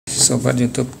sobat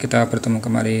YouTube, kita bertemu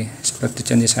kembali seperti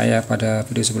janji saya pada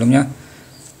video sebelumnya.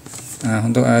 Nah,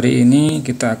 untuk hari ini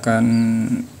kita akan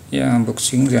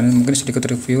unboxing dan mungkin sedikit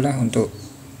review lah untuk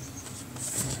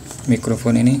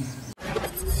mikrofon ini.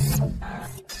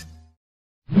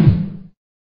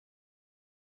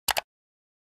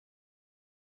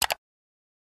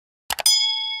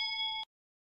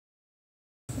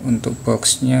 Untuk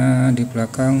boxnya di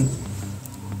belakang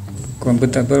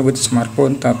compatible with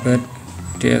smartphone, tablet,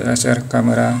 DSLR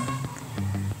kamera,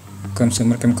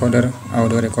 consumer camcorder,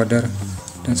 audio recorder,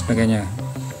 dan sebagainya.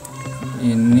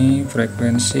 Ini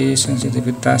frekuensi,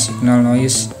 sensitivitas, signal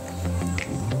noise,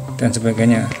 dan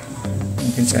sebagainya.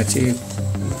 Mungkin saja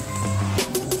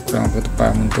kurang begitu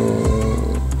paham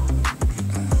untuk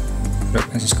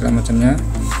frekuensi segala macamnya.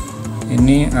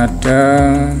 Ini ada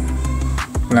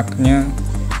plugnya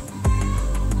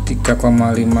 3,5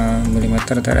 mm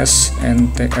TRS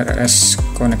NTRS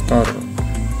konektor,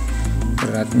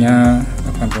 beratnya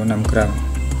 86 gram.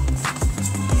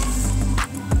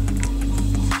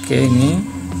 Oke, ini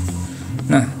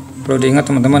nah perlu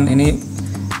diingat teman-teman, ini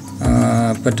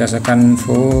berdasarkan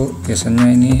info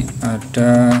biasanya ini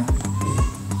ada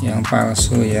yang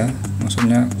palsu ya,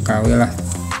 maksudnya KW lah.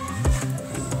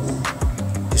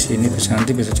 Di sini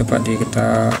nanti bisa coba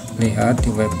kita lihat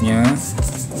di webnya.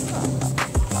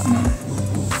 Nah,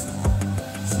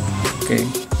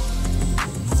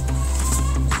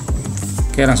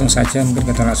 Oke, langsung saja mungkin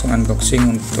kita langsung unboxing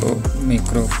untuk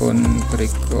mikrofon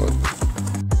berikut.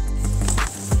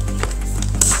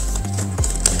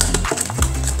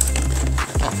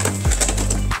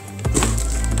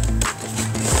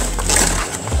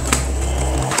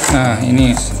 Nah,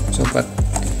 ini sobat,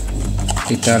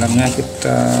 di dalamnya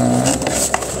kita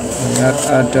lihat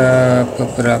ada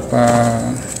beberapa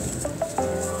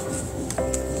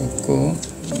buku,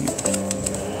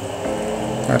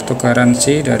 kartu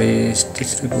garansi dari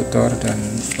distributor dan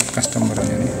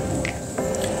customer-nya nih.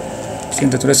 Sini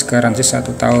tertulis garansi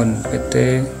 1 tahun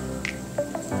PT.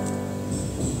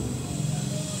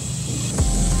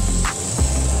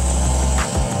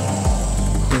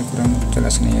 Oke, kurang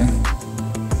jelas nih ya.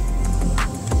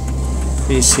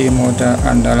 PC moda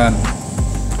andalan.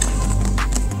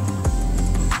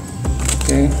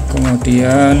 Oke,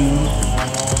 kemudian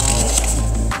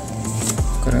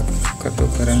kartu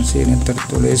garansi ini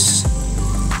tertulis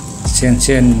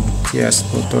Shenzhen Jazz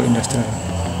Foto Industrial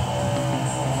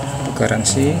kartu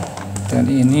garansi, dan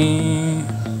ini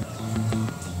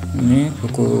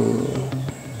buku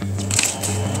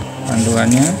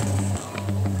panduannya.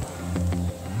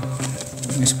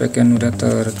 Ini sebagian udah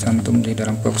tercantum di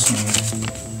dalam box ini.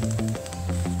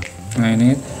 Nah,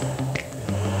 ini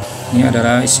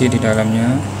adalah isi di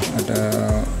dalamnya, ada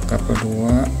kabel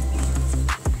 2,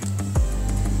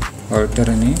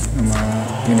 holder ini sama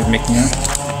unit mic-nya.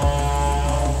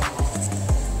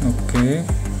 Oke,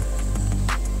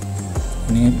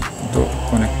 ini untuk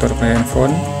konektor ke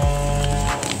handphone.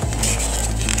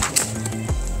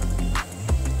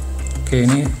 Oke,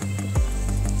 ini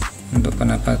untuk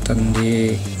penempatan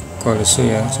di kolsu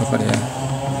ya sobat ya.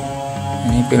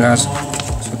 Ini bila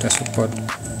sudah support.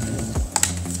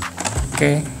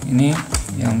 Oke, ini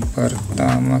yang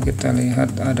pertama kita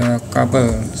lihat ada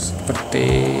kabel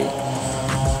seperti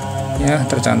ya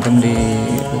tercantum di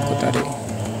buku tadi.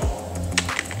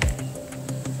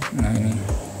 Nah, ini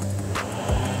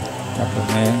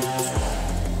kabelnya ya.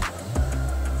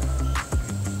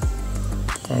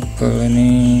 Kabel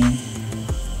ini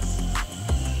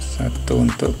satu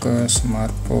untuk ke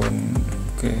smartphone.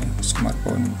 Oke,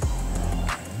 smartphone.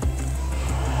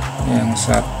 Yang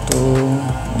satu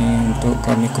ini untuk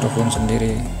ke mikrofon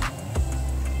sendiri.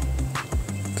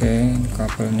 Oke,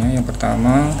 kabelnya yang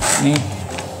pertama ini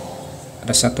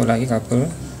ada satu lagi kabel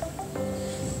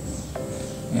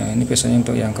ya, ini biasanya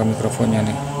untuk yang ke mikrofonnya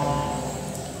nih.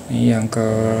 Ini yang ke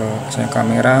misalnya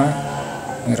kamera,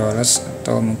 mirrorless,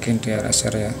 atau mungkin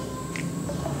DSLR ya.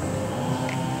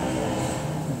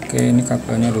 Oke, ini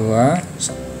kabelnya 2.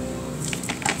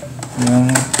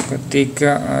 Yang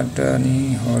ketiga ada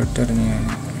nih holdernya.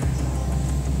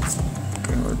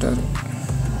 Oke, holder.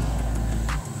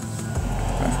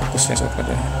 Nah, fokus ya sobat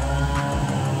ya.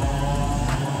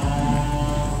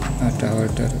 Ada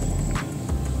holder.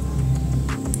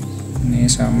 Ini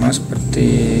sama seperti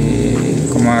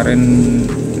kemarin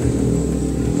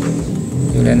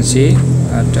Ulanzi,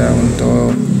 ada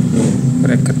untuk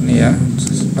bracket nih ya,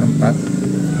 1/4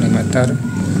 mm,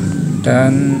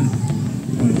 dan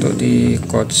untuk di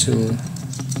kotsu.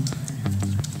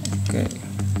 Oke,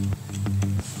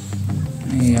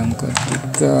 ini yang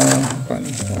ketiga apa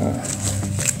nih? Oh,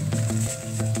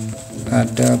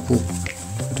 ada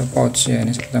ada pouch ya,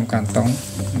 ini seperti kantong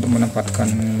untuk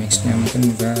menempatkan mixnya, mungkin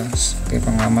juga sebagai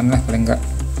pengaman lah paling enggak.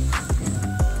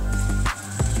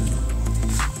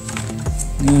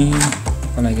 Ini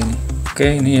apa lagi nih? Oke,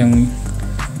 ini yang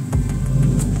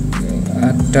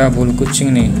ada bulu kucing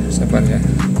nih sobat ya.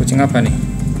 Kucing apa nih?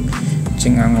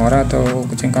 Kucing angora atau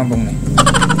kucing kampung nih?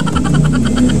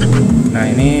 Nah,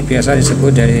 ini biasa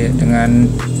disebut dengan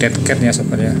dead cat ya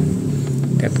sobat ya.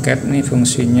 Dead cat ini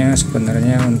fungsinya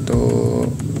sebenarnya untuk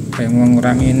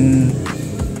mengurangin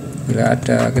bila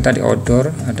kita di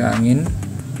outdoor ada angin.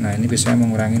 Nah, ini bisa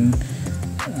mengurangin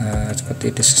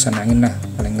seperti desesan angin lah,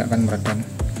 paling enggak kan meredam.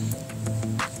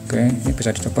 Oke, ini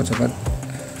bisa dicopot sobat,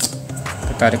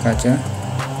 ketarik aja.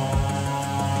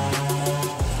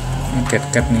 Ini dead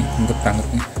cat nih, lembut banget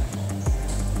nih,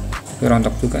 tapi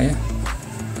rontok juga ya,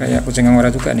 kayak kucing angora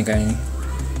juga nih kayaknya.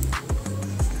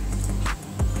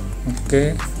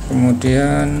 Oke,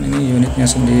 kemudian ini unitnya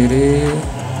sendiri,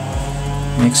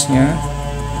 mixnya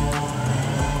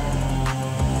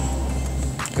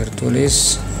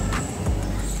tertulis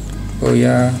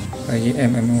Boya Bagi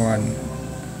MM1.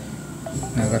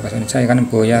 Nah, kalau bahasa Indonesia kan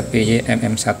Boya Bagi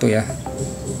MM1 ya,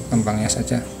 gampangnya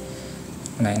saja.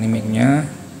 Nah, ini micnya.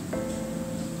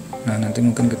 Nah, nanti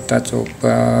mungkin kita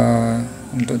coba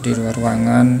untuk di luar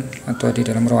ruangan atau di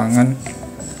dalam ruangan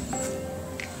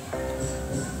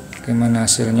bagaimana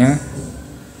hasilnya.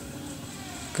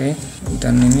 Oke,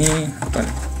 dan ini apa?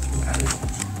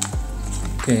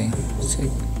 Oke,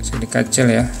 sedikit kecil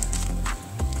ya,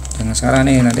 jangan salah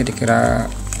nih, nanti dikira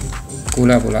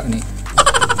gula pula nih.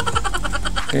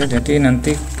 Oke, jadi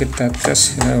nanti kita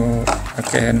tes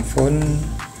pakai handphone.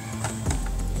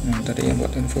 Nah, tadi yang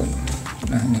buat handphone.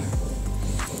 Nah, ini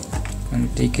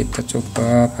nanti kita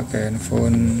coba pakai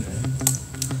handphone,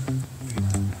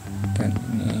 dan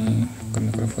ini ke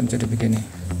mikrofon jadi begini,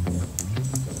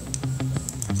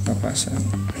 kita pasang.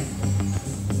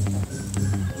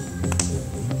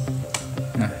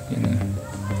 Nah, ini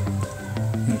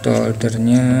untuk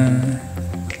holdernya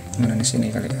mana, di sini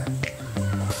kali ya.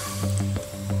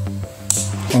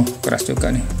 Oh, keras juga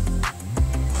nih.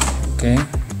 Oke,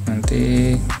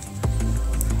 nanti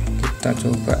kita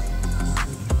coba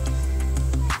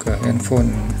ke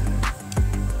handphone.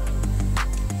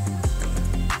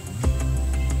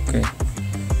 Oke,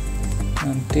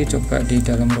 nanti coba di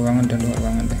dalam ruangan dan luar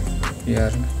ruangan deh,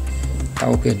 biar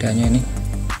tahu bedanya ini.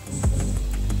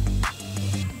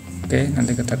 Oke,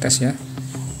 nanti kita tes ya.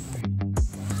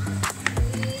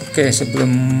 Oke,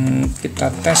 sebelum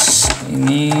kita tes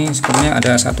ini sebenarnya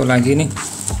ada satu lagi nih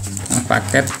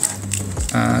paket.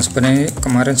 Sebenarnya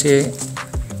kemarin sih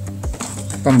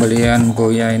pembelian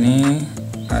Boya ini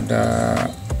ada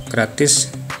gratis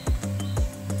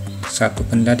satu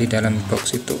benda di dalam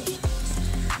box itu.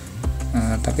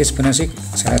 Tapi sebenarnya sih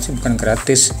saya sih bukan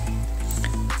gratis,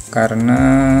 karena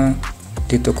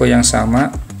di toko yang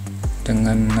sama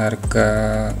dengan harga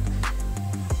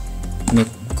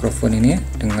mikrofon ini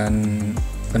dengan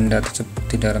benda tersebut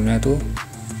di dalamnya itu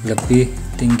lebih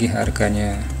tinggi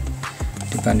harganya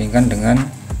dibandingkan dengan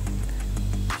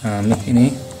mic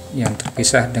ini yang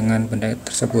terpisah dengan benda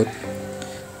tersebut,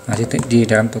 masih di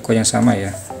dalam toko yang sama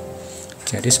ya.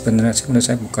 Jadi sebenarnya menurut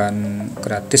saya bukan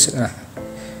gratis lah,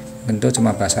 tentu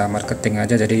cuma bahasa marketing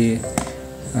aja. Jadi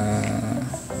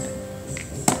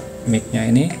mic-nya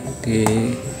ini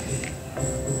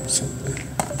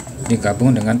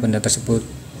digabung dengan benda tersebut,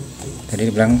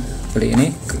 jadi dibilang beli ini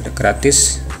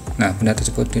gratis. Nah, benda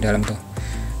tersebut di dalam tuh.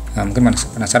 Nah, mungkin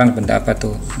penasaran benda apa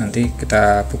tuh, nanti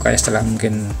kita buka ya setelah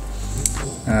mungkin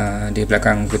di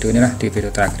belakang video ini lah, di video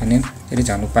terakhir ini. Jadi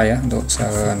jangan lupa ya untuk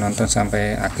nonton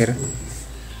sampai akhir.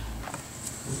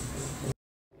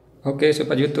 Oke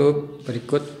sobat YouTube,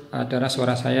 berikut adalah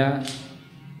suara saya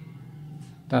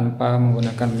tanpa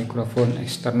menggunakan mikrofon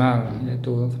eksternal,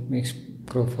 yaitu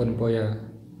mikrofon Boya.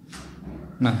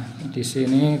 Nah, di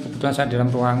sini kebetulan saya di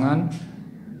dalam ruangan,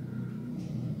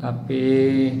 tapi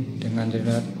dengan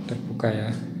jendela terbuka ya.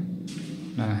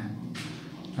 Nah,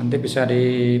 nanti bisa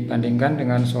dibandingkan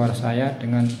dengan suara saya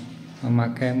dengan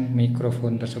memakai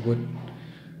mikrofon tersebut.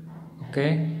 Oke,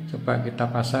 coba kita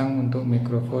pasang untuk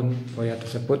mikrofon Boya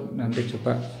tersebut, nanti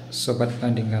coba sobat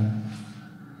bandingkan.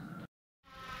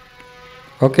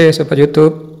 Oke sobat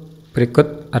YouTube,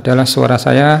 berikut adalah suara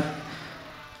saya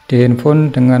di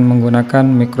handphone dengan menggunakan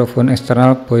mikrofon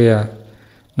eksternal Boya.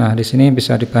 Nah, di sini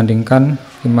bisa dibandingkan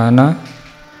gimana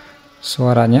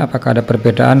suaranya, apakah ada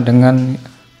perbedaan dengan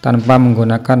tanpa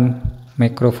menggunakan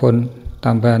mikrofon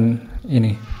tambahan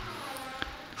ini.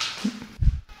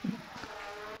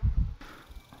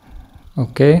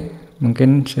 Oke,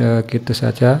 mungkin segitu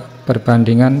saja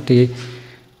perbandingan di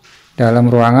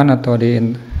dalam ruangan atau di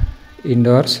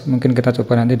indoors, mungkin kita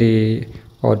coba nanti di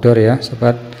outdoor ya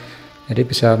sobat. Jadi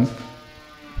bisa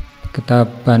kita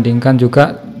bandingkan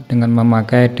juga dengan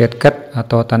memakai dead cat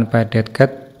atau tanpa dead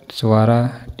cat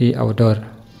suara di outdoor.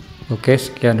 Oke,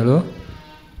 sekian dulu.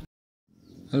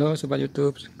 Halo sobat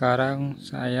YouTube, sekarang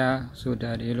saya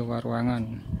sudah di luar ruangan.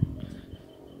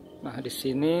 Nah, di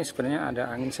sini sebenarnya ada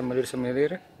angin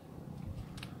semilir-semilir.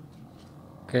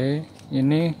 Oke,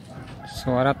 ini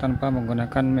suara tanpa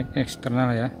menggunakan mic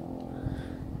eksternal ya.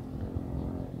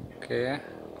 Oke.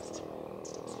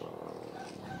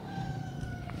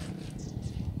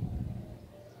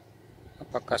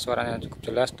 Apakah suaranya cukup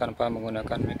jelas tanpa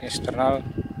menggunakan mic eksternal?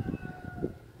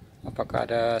 Apakah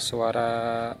ada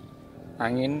suara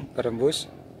angin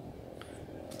berembus?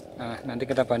 Nah, nanti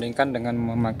kita bandingkan dengan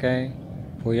memakai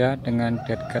Boya dengan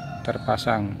dead cat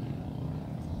terpasang.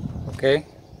 Oke.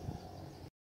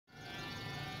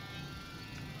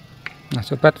 Nah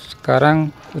sobat, sekarang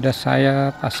sudah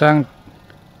saya pasang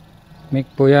mic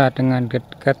Boya dengan dead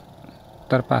cat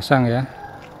terpasang ya.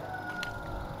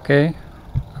 Oke.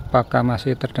 Apakah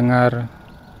masih terdengar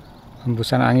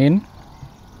hembusan angin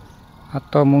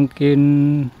atau mungkin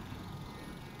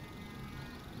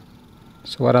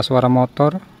suara-suara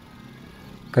motor,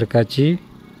 gergaji,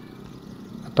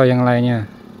 atau yang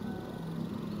lainnya?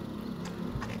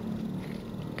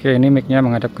 Oke, ini micnya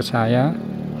menghadap ke saya.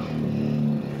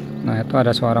 Nah, itu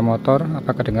ada suara motor,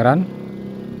 apa kedengaran?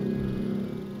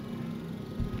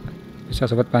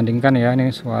 Bisa sobat bandingkan ya, ini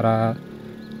suara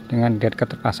dengan dead cat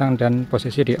terpasang dan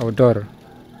posisi di outdoor.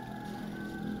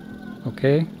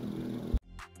 Oke.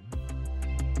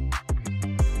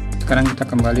 Sekarang kita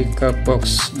kembali ke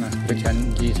box. Nah,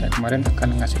 berjanji saya kemarin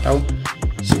akan ngasih tahu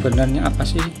sebenarnya apa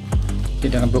sih di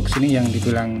dalam box ini yang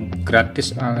dibilang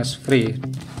gratis alias free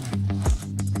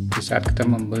di saat kita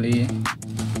membeli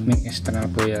mic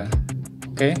eksternal Boya.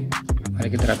 Oke, mari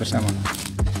kita lihat bersama.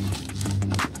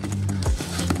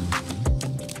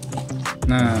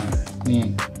 Nah,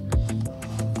 ini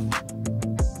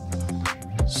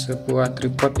sebuah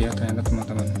tripod ya ternyata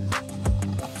teman-teman.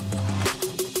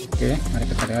 Oke, mari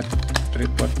kita lihat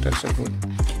tripod tersebut.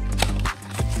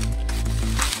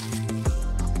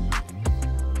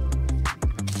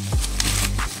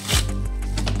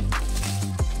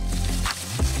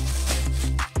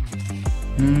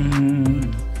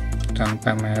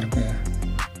 Tanpa merek ya.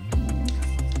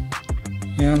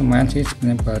 Ya lumayan sih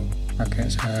sebenarnya buat pakai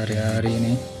sehari-hari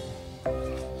ini.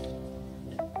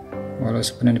 Walau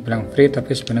sebenarnya dibilang free,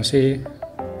 tapi sebenarnya sih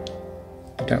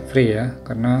tidak free ya,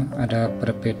 karena ada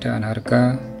perbedaan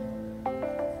harga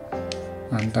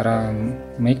antara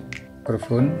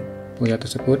mikrofon Boya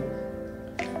tersebut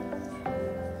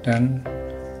dan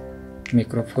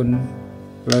mikrofon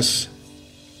plus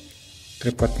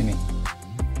tripod ini.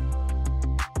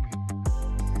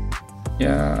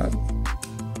 Ya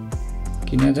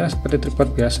gini aja, seperti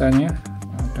tripod biasanya,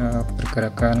 ada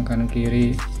pergerakan kanan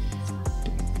kiri,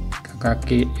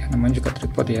 kaki ya, namanya juga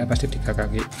tripod ya, pasti 3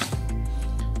 kaki.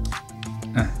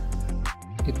 Nah,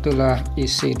 itulah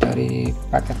isi dari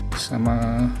paket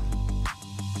sama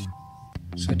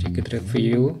sedikit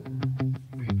review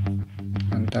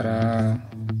antara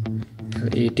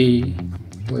LED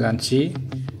Ulanzi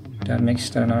dan mic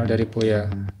eksternal dari Boya.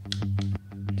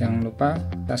 Jangan lupa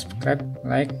subscribe,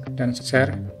 like, dan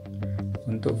share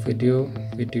untuk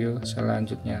video-video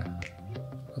selanjutnya.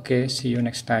 Oke, see you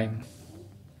next time.